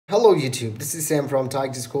Hello YouTube, this is Sam from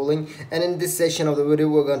Tiger Schooling, and in this session of the video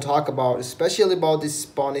we're going to talk about especially about this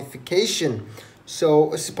saponification.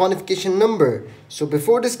 So a saponification number. So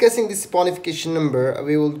before discussing this saponification number,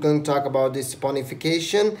 we will going to talk about this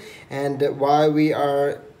saponification and why we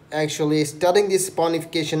are actually studying this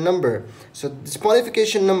saponification number. So the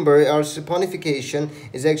saponification number or saponification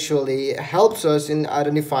is actually helps us in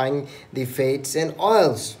identifying the fats and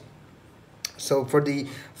oils. So for the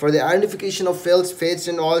identification of fats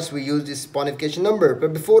and oils, we use this saponification number.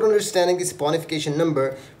 But before understanding the saponification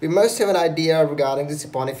number, we must have an idea regarding the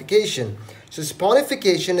saponification. So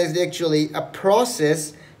saponification is actually a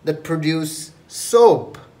process that produces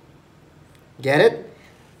soap. Get it?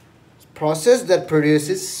 Process that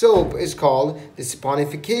produces soap is called the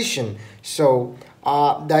saponification. So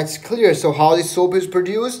that's clear. So how the soap is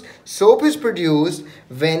produced? Soap is produced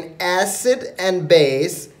when acid and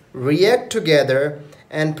base react together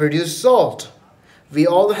and produce salt. We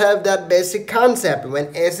all have that basic concept.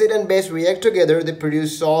 When acid and base react together, they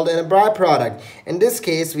produce salt and a byproduct. In this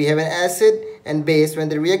case, we have an acid and base. When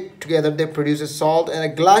they react together, they produce a salt and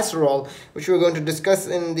a glycerol, which we're going to discuss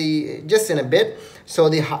in just in a bit. So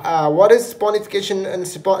the what is saponification and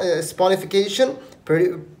saponification?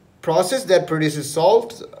 Process that produces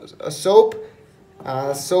salt, soap.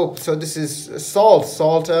 So this is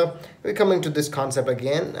salt. We're coming to this concept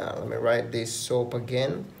again. Let me write this soap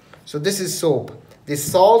again. So this is soap. The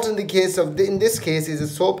salt in this case is a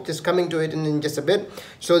soap. Just coming to it in just a bit.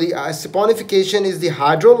 So the saponification is the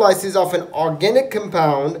hydrolysis of an organic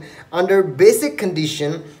compound under basic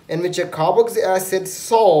condition in which a carboxylic acid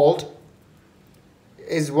salt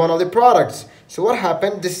is one of the products. So what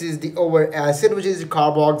happened? This is the our acid, which is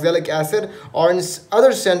carboxylic acid, or in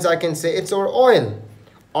other sense I can say it's our oil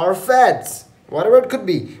or fats, whatever it could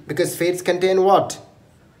be, because fats contain what?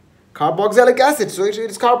 Carboxylic acid. So it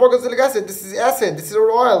is carboxylic acid. This is acid. This is our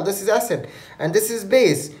oil. This is acid, and this is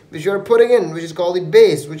base, which you are putting in, which is called the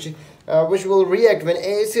base, which will react when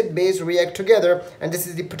acid base react together. And this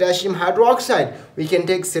is the potassium hydroxide. We can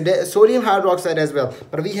take sodium hydroxide as well,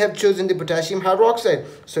 but we have chosen the potassium hydroxide.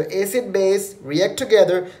 So acid base react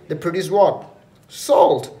together, they produce what?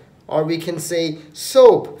 Salt, or we can say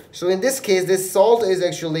soap. So in this case, this salt is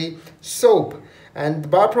actually soap, and the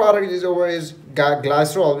byproduct is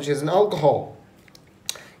glycerol, which is an alcohol.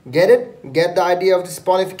 Get it? Get the idea of the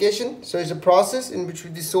saponification? So it's a process in which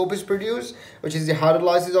the soap is produced, which is the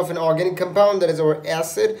hydrolysis of an organic compound, that is our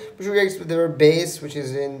acid, which reacts with our base, which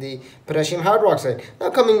is in the potassium hydroxide. Now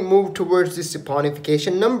move towards the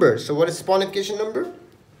saponification number. So what is saponification number?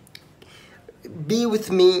 Be with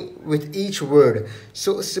me with each word.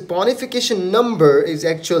 So saponification number is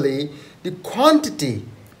actually the quantity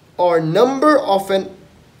or number of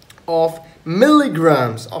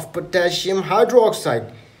milligrams of potassium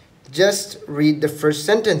hydroxide. Just read the first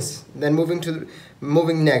sentence, then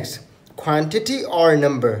moving next. Quantity or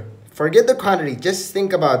number. Forget the quantity, just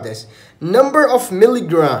think about this. Number of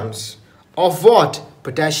milligrams of what?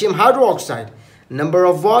 Potassium hydroxide. Number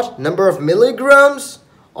of what? Number of milligrams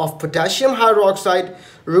of potassium hydroxide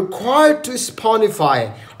required to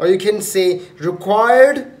saponify, or you can say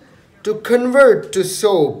required to convert to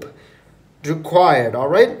soap. Required, all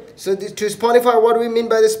right? So to saponify, what do we mean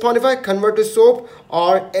by the saponify? Convert to soap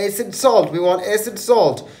or acid salt. We want acid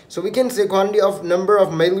salt. So we can say quantity of number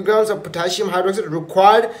of milligrams of potassium hydroxide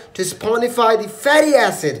required to saponify the fatty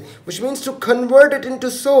acid, which means to convert it into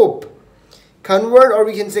soap. Convert, or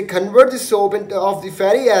we can say convert the soap of the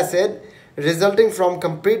fatty acid resulting from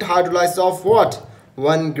complete hydrolysis of what?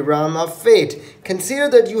 1 gram of fat. Consider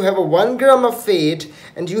that you have a 1 gram of fat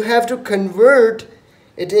and you have to convert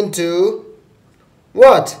it into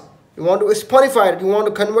what? You want to saponify it. You want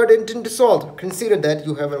to convert it into salt. Consider that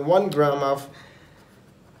you have a 1 gram of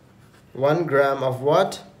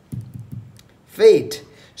what? Fat.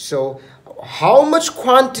 So how much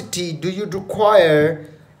quantity do you require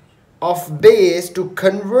of base to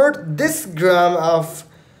convert this gram of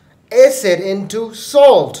acid into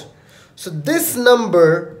salt? So this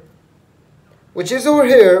number, which is over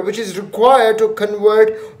here, which is required to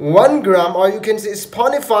convert 1 gram, or you can say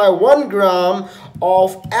saponify 1 gram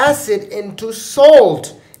of acid into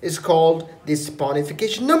salt, is called the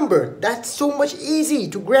saponification number. That's so much easy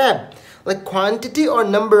to grab. Like quantity or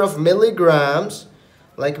number of milligrams,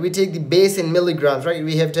 like we take the base in milligrams, right?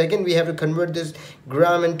 We have to convert this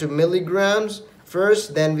gram into milligrams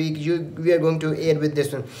first, then we are going to add with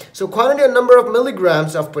this one. So quantity or number of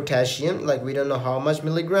milligrams of potassium, like we don't know how much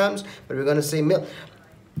milligrams, but we're going to say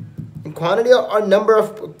quantity or number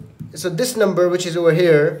of, so this number which is over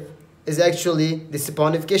here, is actually the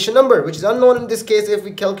saponification number, which is unknown in this case. If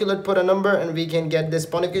we calculate, put a number, and we can get the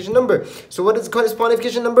saponification number. So what is called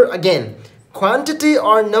saponification number? Again, quantity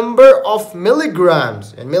or number of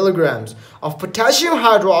milligrams of potassium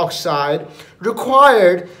hydroxide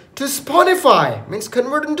required to saponify, means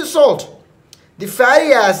convert into salt, the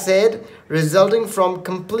fatty acid resulting from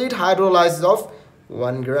complete hydrolysis of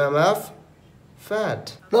 1 gram of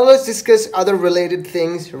fat. Now let's discuss other related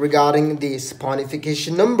things regarding the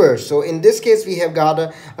saponification number. So in this case, we have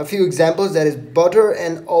got a few examples, that is butter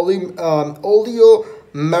and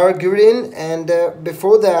oleomargarine, and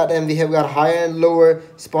before that, and we have got higher and lower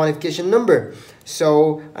saponification number.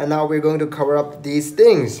 So now we're going to cover up these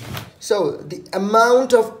things. So the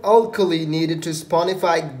amount of alkali needed to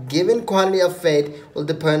saponify given quantity of fat will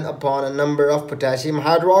depend upon a number of potassium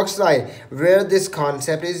hydroxide, where this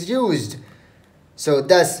concept is used. So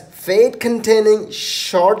thus, fat containing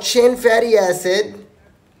short chain fatty acid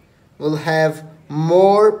will have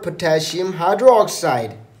more potassium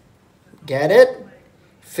hydroxide. Get it?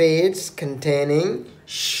 Fats containing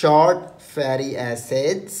short fatty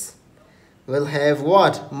acids will have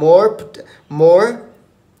what? More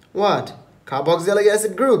what? Carboxylic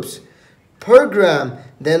acid groups per gram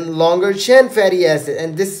than longer chain fatty acid,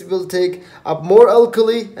 and this will take up more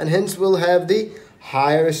alkali, and hence will have the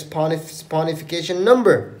higher saponification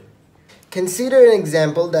number. Consider an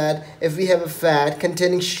example that if we have a fat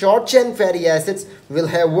containing short chain fatty acids, we'll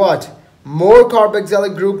have what? More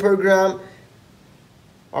carboxylic group per gram.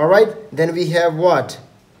 Alright, then we have what?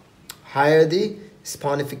 Higher the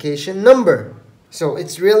saponification number. So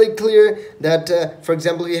it's really clear that, for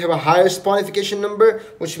example, we have a higher saponification number,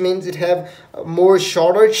 which means it have more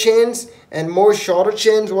shorter chains, and more shorter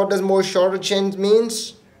chains, what does more shorter chains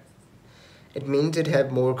means? It means it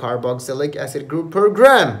have more carboxylic acid group per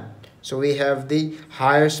gram. So we have the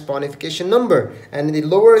higher saponification number, and in the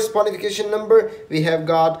lower saponification number, we have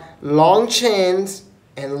got long chains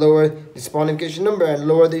and lower the saponification number and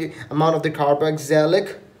lower the amount of the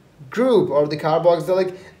carboxylic group or the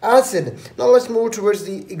carboxylic acid. Now let's move towards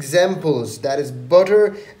the examples, that is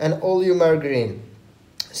butter and oleomargarine.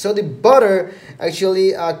 So the butter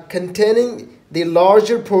actually containing the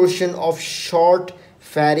larger portion of short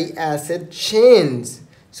fatty acid chains.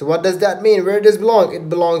 So what does that mean? Where does it belong? It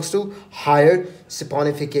belongs to higher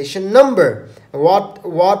saponification number. What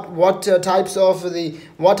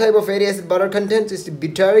type of fatty acid butter contains is the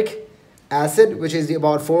butyric acid, which is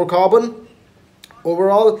about 4 carbon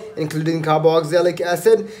overall, including carboxylic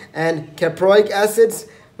acid, and caproic acids,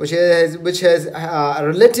 which has a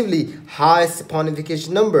relatively high saponification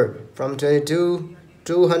number from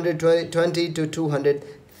 220 to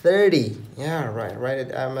 230. Yeah,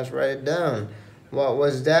 right. I must write it down. What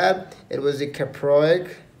was that? It was the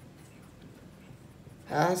caproic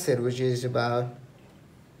acid, which is about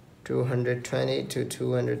 220 to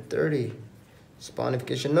 230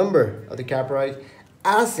 saponification number of the caproic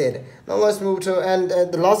acid. Now let's move to, and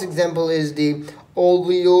the last example is the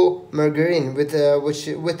oleomargarine,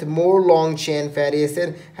 with more long chain fatty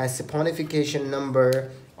acid, has saponification number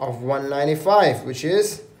of 195, which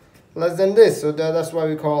is less than this. So that's why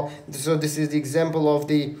we call, so this is the example of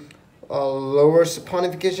the lower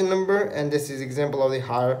saponification number, and this is example of the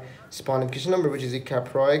higher saponification number, which is the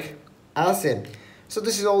caproic acid. So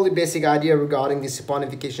this is all the basic idea regarding the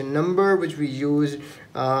saponification number, which we use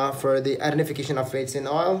for the identification of fats in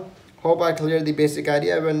oil. Hope I cleared the basic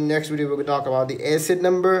idea. In the next video, we're going to talk about the acid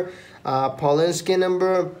number, Polinsky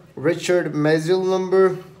number, Richard Meziel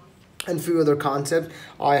number, and few other concepts.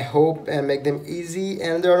 I hope and make them easy,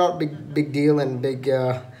 and they're not big deal and big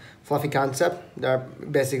fluffy concept. They're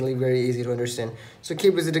basically very easy to understand. So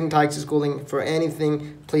keep visiting Taxi Schooling. For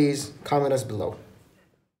anything, please comment us below.